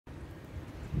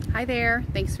Hi there,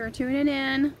 thanks for tuning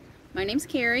in. My name's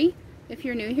Carrie. If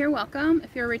you're new here, welcome.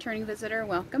 If you're a returning visitor,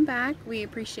 welcome back. We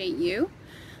appreciate you.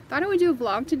 Thought I would do a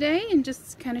vlog today and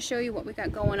just kind of show you what we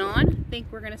got going on. I think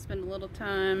we're going to spend a little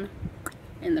time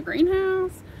in the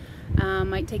greenhouse.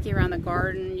 Might take you around the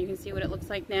garden. You can see what it looks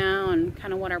like now and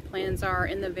kind of what our plans are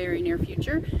in the very near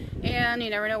future. And you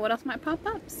never know what else might pop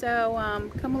up.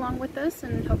 So come along with us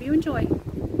and hope you enjoy.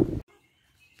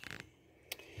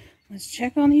 Let's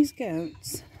check on these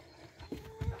goats.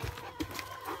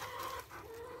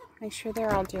 Make sure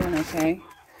they're all doing okay.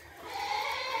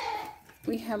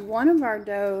 We have one of our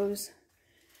does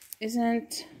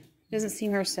doesn't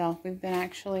seem herself. We've been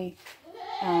actually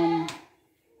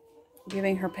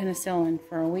giving her penicillin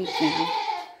for a week now.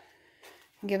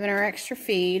 Giving her extra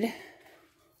feed.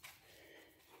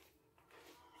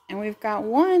 And we've got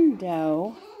one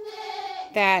doe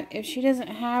that if she doesn't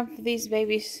have these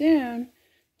babies soon,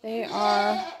 she's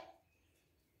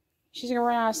going to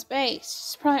run out of space.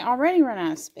 She's probably already run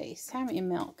out of space, haven't you,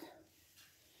 Milk?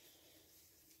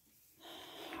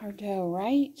 Our doe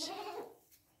right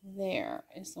there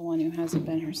is the one who hasn't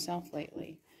been herself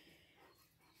lately.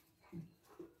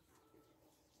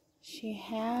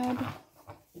 Her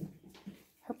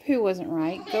poo wasn't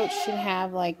right. Goats should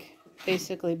have like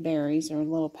basically berries or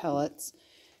little pellets.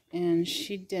 And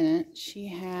she didn't. She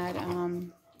had,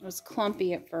 it was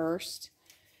clumpy at first.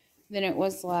 Then it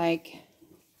was like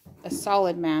a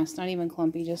solid mass, not even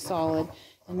clumpy, just solid.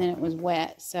 And then it was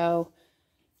wet. So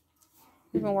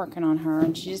we've been working on her,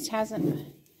 and she just hasn't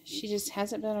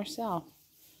been herself.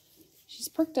 She's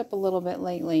perked up a little bit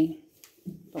lately,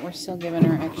 but we're still giving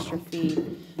her extra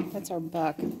feed. That's our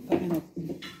buck. Putting the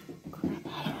crap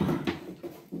out of her.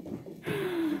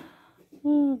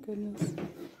 Oh goodness.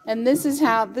 And this is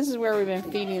where we've been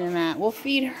feeding them at. We'll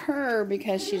feed her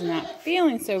because she's not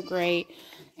feeling so great.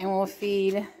 And we'll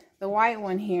feed the white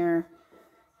one here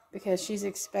because she's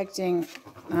expecting,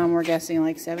 we're guessing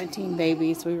like 17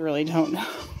 babies. We really don't know.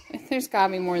 There's got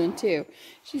to be more than 2.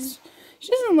 She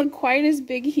doesn't look quite as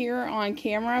big here on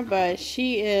camera, but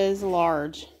she is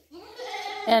large.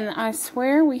 And I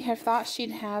swear we have thought she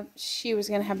was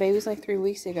going to have babies like 3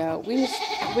 weeks ago. We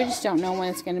just don't know when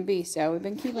it's going to be. So we've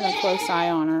been keeping a close eye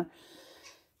on her,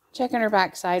 checking her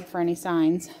backside for any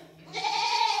signs.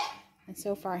 And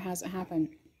so far it hasn't happened.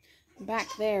 Back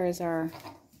there is our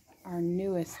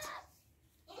newest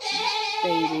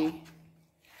baby.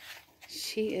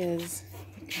 She is,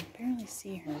 you can barely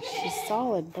see her. She's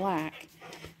solid black.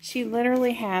 She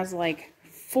literally has like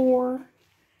 4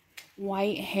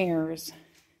 white hairs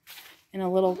and a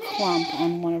little clump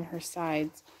on one of her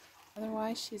sides.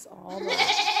 Otherwise, she's all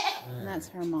black. And that's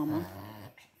her mama.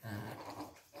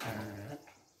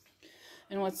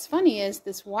 And what's funny is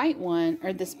this white one,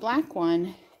 or this black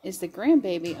one, is the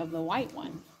grandbaby of the white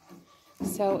one.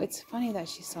 So it's funny that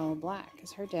she's solid black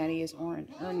because her daddy is orange,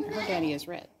 or her daddy is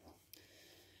red.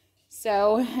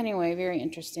 So anyway, very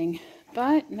interesting.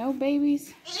 But no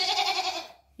babies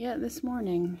yet this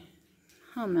morning.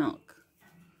 Huh, Milk?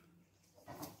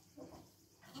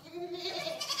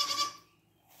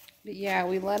 But yeah,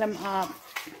 we let them up.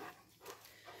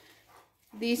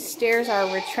 These stairs are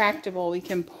retractable. We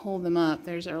can pull them up.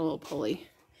 There's our little pulley.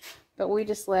 But we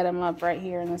just let them up right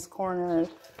here in this corner.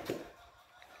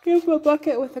 Give them a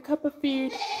bucket with a cup of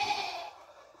feed.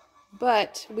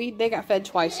 But they got fed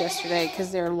twice yesterday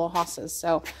because they're little hosses.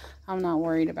 So I'm not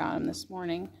worried about them this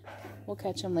morning. We'll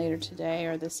catch them later today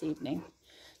or this evening.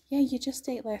 Yeah, you just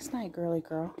ate last night, girly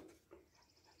girl.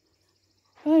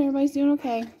 But everybody's doing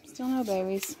okay. Still no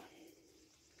babies.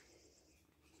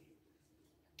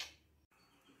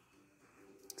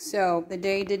 So the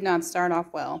day did not start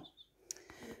off well.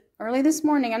 Early this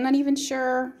morning, I'm not even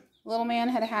sure little man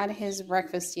had had his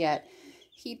breakfast yet.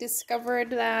 He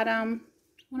discovered that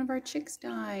one of our chicks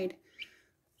died.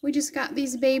 We just got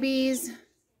these babies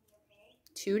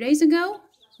 2 days ago,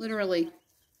 literally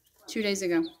 2 days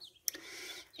ago.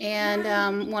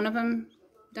 And one of them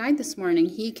died this morning.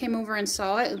 He came over and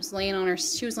saw it. It was laying on her.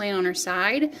 She was laying on her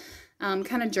side,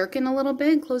 kind of jerking a little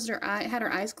bit. Had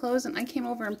her eyes closed, and I came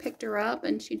over and picked her up,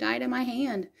 and she died in my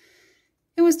hand.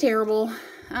 It was terrible,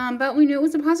 but we knew it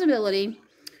was a possibility.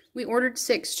 We ordered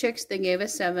 6 chicks. They gave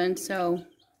us 7, so,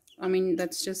 I mean,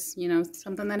 that's just, you know,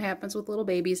 something that happens with little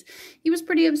babies. He was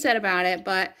pretty upset about it,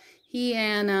 but he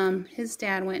and his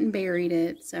dad went and buried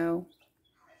it, so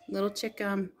little chick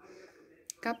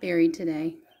got buried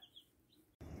today.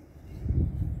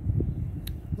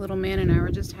 Little man and I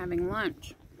were just having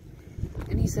lunch,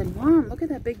 and he said, "Mom, look at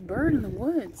that big bird in the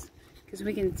woods," because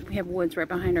we have woods right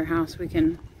behind our house. We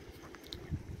can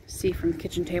see from the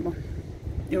kitchen table.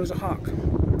 It was a hawk.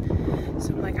 So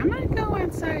I'm like, I'm gonna go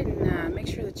outside and make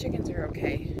sure the chickens are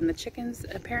okay. And the chickens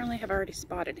apparently have already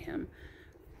spotted him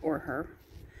or her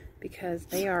because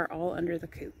they are all under the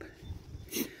coop.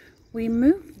 We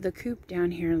moved the coop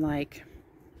down here like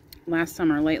last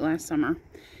summer, late last summer,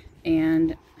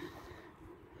 and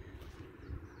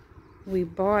we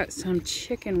bought some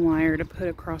chicken wire to put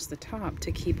across the top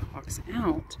to keep hawks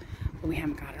out, but we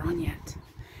haven't got it on yet.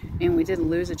 And we did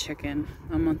lose a chicken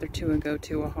a month or two ago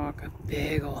to a hawk, a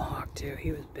big old hawk too.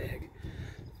 He was big.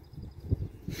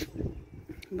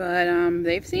 But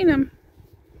they've seen him.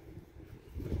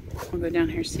 I'll go down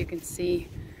here so you can see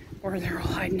where they're all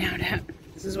hiding out at.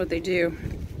 This is what they do.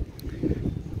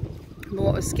 But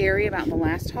what was scary about the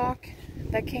last hawk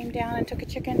that came down and took a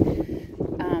chicken,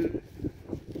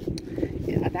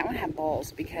 yeah, that one had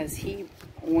balls because he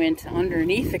went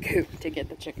underneath the coop to get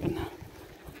the chicken.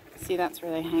 See, that's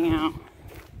where they hang out.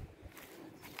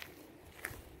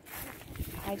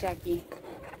 Hi, Jackie.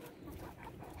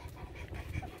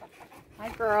 Hi,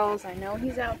 girls. I know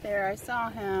he's out there. I saw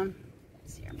him.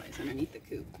 See, everybody's underneath the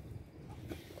coop.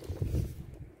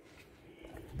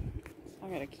 I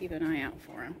gotta keep an eye out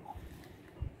for him.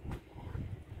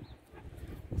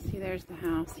 See, there's the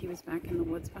house. He was back in the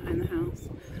woods behind the house.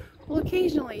 We'll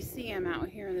occasionally see him out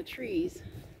here in the trees.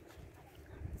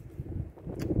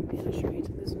 Man, I sure hate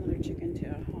to lose another chicken to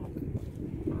a hawk.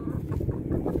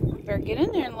 You better get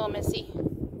in there, little missy.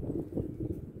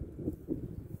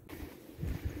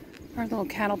 Our little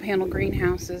cattle panel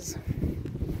greenhouses.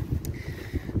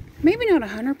 Maybe not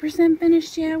 100%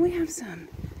 finished yet. We have some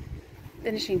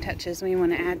finishing touches we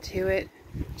want to add to it.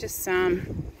 Just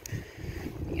some,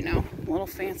 you know, little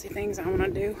fancy things I want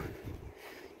to do.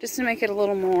 Just to make it a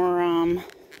little more, oh,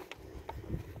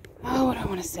 what do I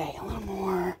want to say? A little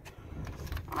more,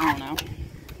 I don't know.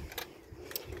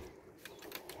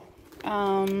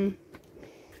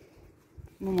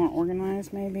 A little more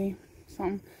organized, maybe.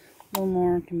 Something a little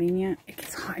more convenient. It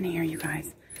gets hot in here, you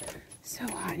guys. So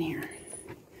hot in here.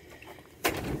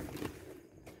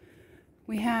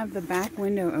 We have the back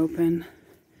window open,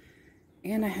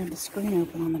 and I have the screen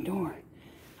open on the door.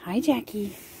 Hi,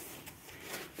 Jackie.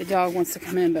 The dog wants to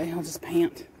come in, but he'll just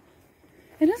pant.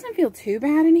 It doesn't feel too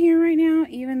bad in here right now,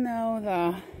 even though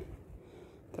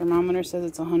the thermometer says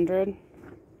it's 100.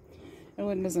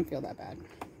 It doesn't feel that bad.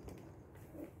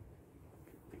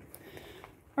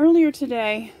 Earlier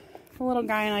today, the little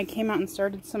guy and I came out and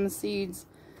started some seeds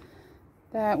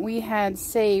that we had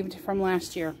saved from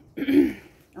last year.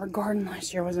 Our garden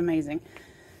last year was amazing.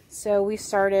 So we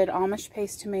started Amish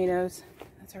paste tomatoes.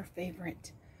 That's our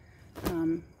favorite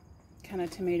kind of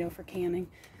tomato for canning.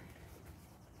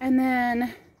 And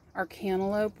then our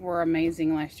cantaloupe were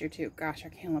amazing last year too. Gosh, our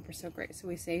cantaloupe are so great. So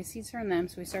we saved seeds from them.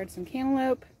 So we started some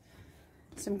cantaloupe,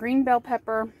 some green bell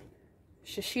pepper,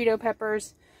 shishito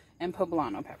peppers, and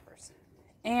poblano peppers.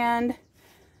 And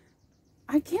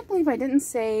I can't believe I didn't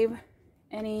save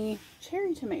any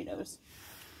cherry tomatoes.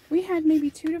 We had maybe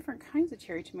 2 different kinds of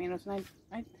cherry tomatoes, and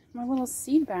my little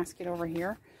seed basket over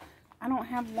here, I don't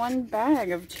have 1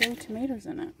 bag of cherry tomatoes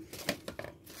in it.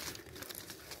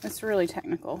 That's really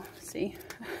technical, see?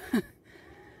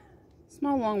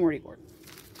 Small, long, wordy word.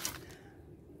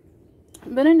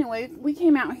 But anyway, we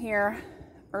came out here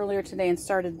earlier today and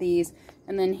started these,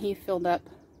 and then he filled up,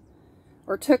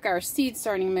 or took our seed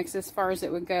starting mix as far as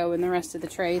it would go in the rest of the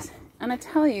trays. And I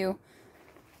tell you,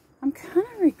 I'm kind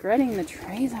of regretting the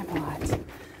trays I bought.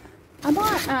 I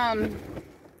bought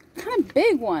kind of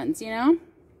big ones, you know.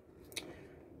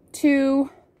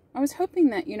 I was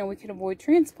hoping that, you know, we could avoid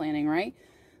transplanting, right?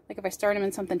 Like if I start them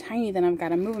in something tiny, then I've got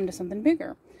to move them to something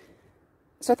bigger.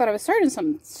 So I thought I would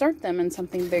start them in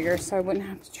something bigger so I wouldn't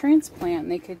have to transplant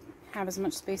and they could have as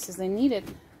much space as they needed.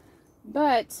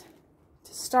 But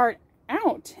to start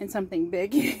out in something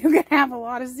big, you could have a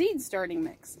lot of seed starting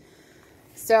mix.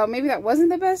 So maybe that wasn't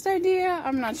the best idea.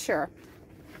 I'm not sure.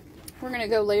 We're going to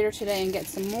go later today and get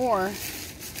some more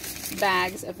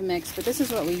bags of mix. But this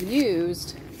is what we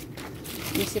used.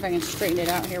 Let me see if I can straighten it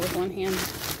out here with one hand.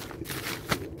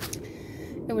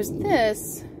 It was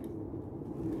this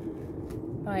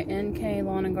by NK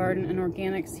Lawn and Garden, an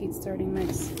organic seed starting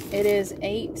mix. It is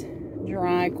 8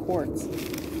 dry quarts.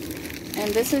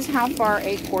 And this is how far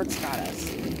 8 quarts got us.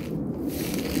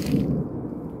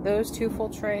 Those 2 full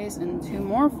trays and 2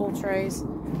 more full trays.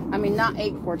 I mean, not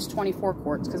 8 quarts, 24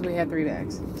 quarts, because we had 3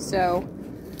 bags. So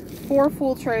 4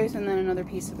 full trays and then another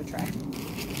piece of a tray.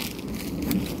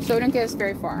 So it didn't get us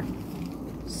very far.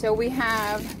 So we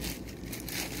have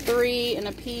 3 and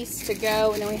a piece to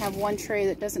go, and then we have 1 tray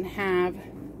that doesn't have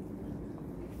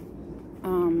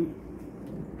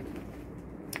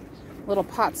little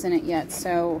pots in it yet.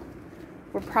 So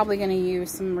we're probably going to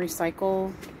use some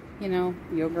recycle you know,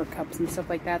 yogurt cups and stuff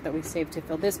like that that we saved to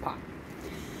fill this pot.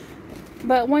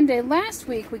 But one day last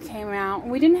week we came out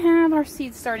and we didn't have our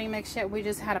seed starting mix yet. We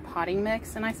just had a potting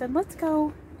mix, and I said, let's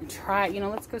go and try, you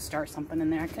know, let's go start something in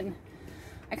there.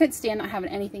 I couldn't stand not having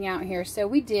anything out here. So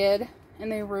we did,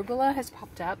 and the arugula has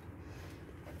popped up.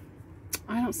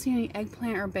 I don't see any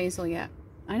eggplant or basil yet.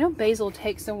 I know basil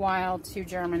takes a while to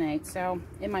germinate, so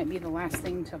it might be the last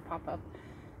thing to pop up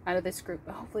out of this group,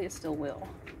 but hopefully it still will.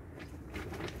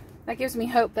 That gives me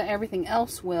hope that everything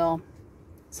else will,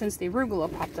 since the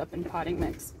arugula popped up in potting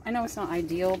mix. I know it's not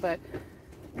ideal, but,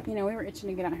 you know, we were itching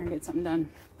to get out here and get something done.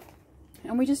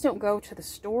 And we just don't go to the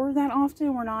store that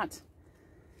often. We're not,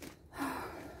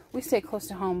 we stay close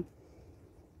to home.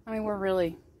 I mean, we're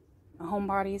really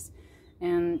homebodies,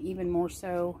 and even more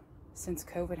so since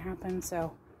COVID happened.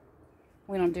 So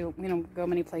we don't go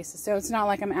many places. So it's not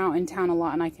like I'm out in town a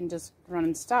lot and I can just run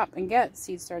and stop and get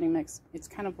seed starting mix. It's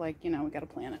kind of like, you know, we got to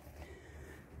plan it.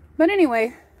 But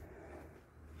anyway,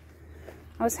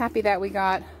 I was happy that we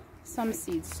got some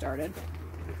seeds started.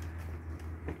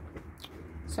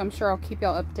 So I'm sure I'll keep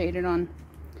y'all updated on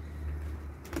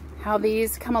how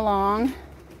these come along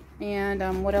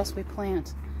and what else we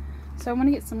plant. So I'm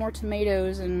going to get some more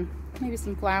tomatoes and maybe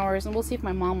some flowers, and we'll see if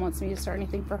my mom wants me to start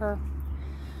anything for her.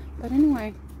 But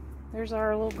anyway, there's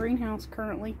our little greenhouse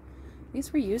currently. At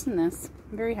least we're using this.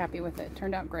 I'm very happy with it. It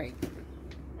turned out great.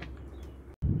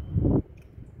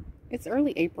 It's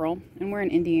early April and we're in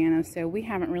Indiana, so we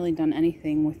haven't really done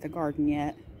anything with the garden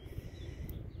yet.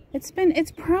 It's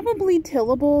probably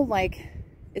tillable, like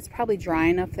it's probably dry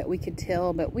enough that we could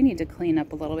till, but we need to clean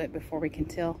up a little bit before we can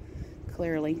till,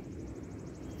 clearly.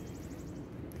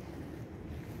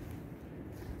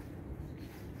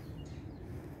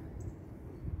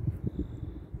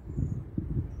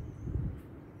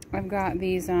 I've got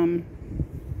these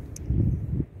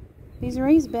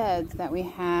raised beds that we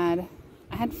had.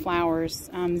 I had flowers,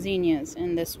 zinnias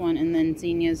in this one, and then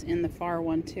zinnias in the far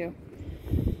one too.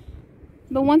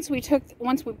 But once we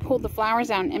pulled the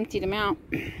flowers out and emptied them out,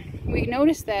 we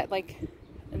noticed that like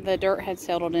the dirt had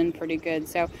settled in pretty good.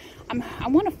 So I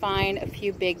want to find a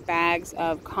few big bags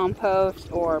of compost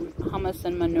or humus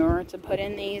and manure to put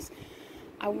in these.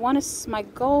 My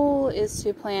goal is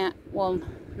to plant, well,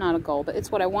 not a goal, but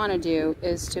it's what I want to do,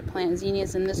 is to plant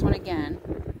zinnias in this one again,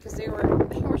 because they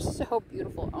were so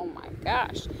beautiful. Oh my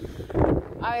gosh,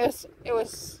 it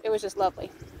was just lovely.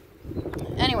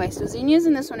 Anyway, so zinnias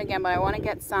in this one again, but I want to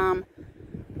get some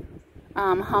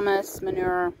humus,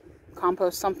 manure,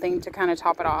 compost, something to kind of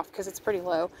top it off because it's pretty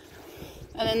low.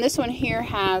 And then this one here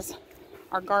has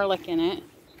our garlic in it,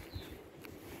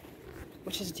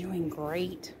 which is doing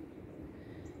great.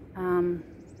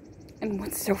 And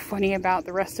what's so funny about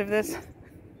the rest of this,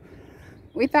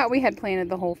 we thought we had planted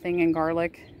the whole thing in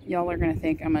garlic. Y'all are gonna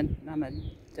think I'm a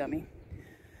dummy.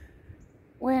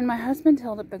 When my husband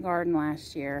tilled up the garden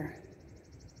last year,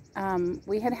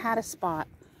 we had a spot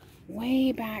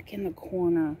way back in the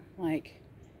corner, like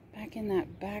back in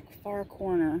that back far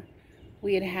corner.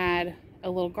 We had a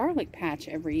little garlic patch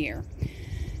every year.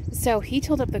 So he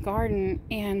tilled up the garden,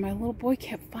 and my little boy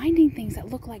kept finding things that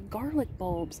looked like garlic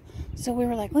bulbs. So we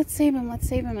were like, let's save them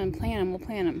and plant them. We'll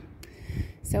plant them.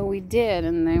 So we did,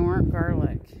 and they weren't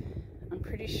garlic. I'm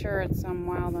pretty sure it's some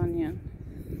wild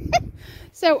onion.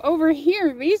 So over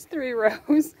here, these 3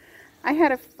 rows, I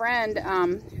had a friend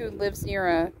who lives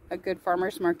near a good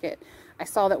farmer's market. I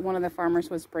saw that one of the farmers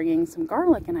was bringing some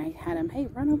garlic, and I had him, hey,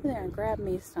 run over there and grab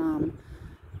me some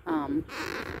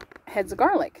heads of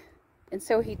garlic. And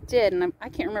so he did, and I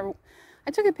can't remember.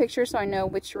 I took a picture so I know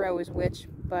which row is which,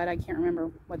 but I can't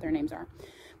remember what their names are.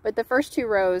 But the first 2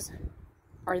 rows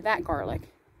are that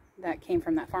garlic that came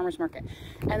from that farmer's market.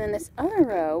 And then this other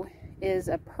row is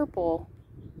a purple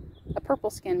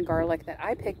skinned garlic that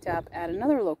I picked up at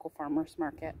another local farmer's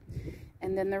market.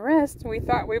 And then the rest, we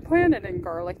thought we planted in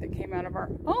garlic that came out of our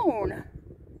own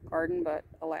garden, but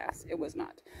alas, it was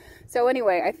not. So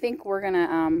anyway, I think we're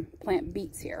gonna plant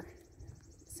beets here.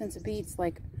 Since beets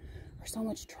like are so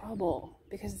much trouble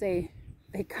because they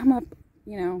come up,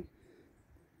 you know,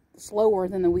 slower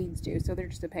than the weeds do, so they're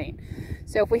just a pain.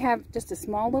 So if we have just a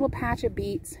small little patch of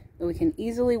beets that we can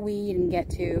easily weed and get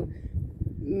to,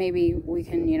 maybe we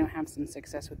can, you know, have some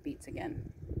success with beets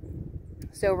again.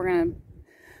 So we're gonna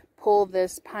pull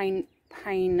this pine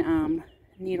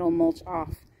needle mulch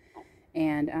off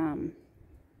and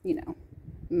you know,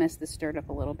 mess this dirt up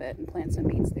a little bit and plant some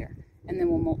beets there. And then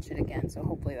we'll mulch it again, so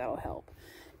hopefully that'll help.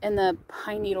 And the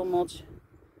pine needle mulch,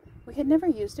 we had never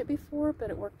used it before,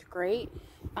 but it worked great.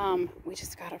 We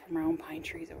just got it from our own pine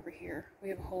trees over here. We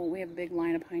have a big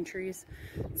line of pine trees.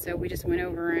 So we just went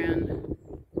over and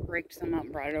raked some up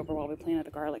and brought it over while we planted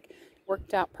the garlic.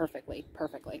 Worked out perfectly.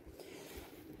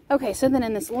 Okay, so then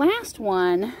in this last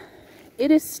one,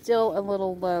 it is still a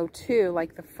little low too,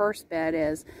 like the first bed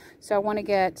is. So I want to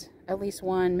get at least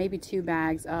 1, maybe 2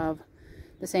 bags of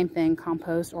the same thing,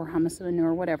 compost or humus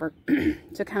manure, whatever,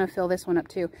 to kind of fill this one up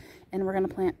too. And we're going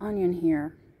to plant onion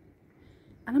here.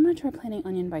 And I'm going to try planting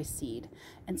onion by seed.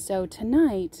 And so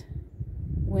tonight,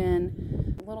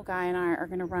 when the little guy and I are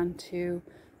going to run to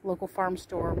local farm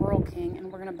store, Rural King,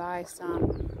 and we're going to buy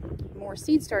some more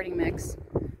seed starting mix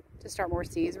to start more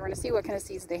seeds. We're going to see what kind of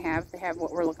seeds they have. If they have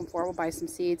what we're looking for, we'll buy some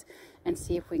seeds and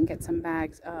see if we can get some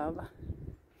bags of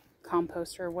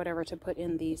compost or whatever to put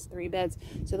in these 3 beds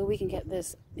so that we can get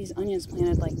these onions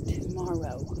planted like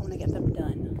tomorrow. I want to get them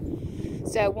done.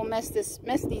 So we'll mess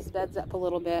these beds up a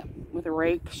little bit with a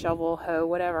rake, shovel, hoe,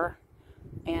 whatever,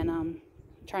 and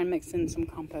try and mix in some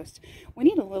compost. We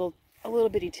need a little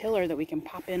bitty tiller that we can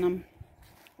pop in them.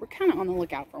 We're kind of on the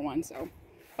lookout for one, so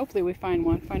hopefully we find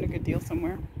a good deal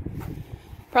somewhere.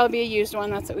 Probably be a used one,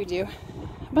 that's what we do.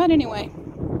 But anyway,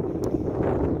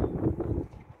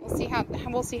 we'll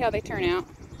see how they turn out.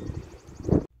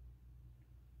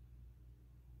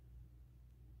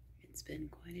 It's been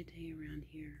quite a day around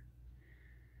here.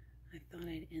 I thought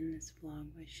I'd end this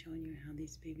vlog by showing you how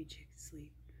these baby chicks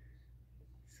sleep.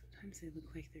 Sometimes they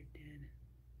look like they're dead.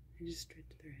 They just stretch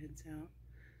their heads out.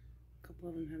 A couple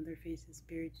of them have their faces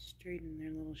buried straight in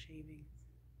their little shavings.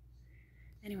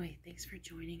 Anyway, thanks for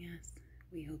joining us.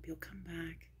 We hope you'll come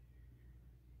back.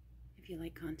 If you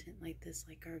like content like this,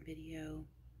 like our video,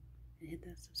 and hit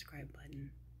that subscribe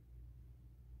button.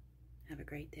 Have a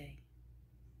great day.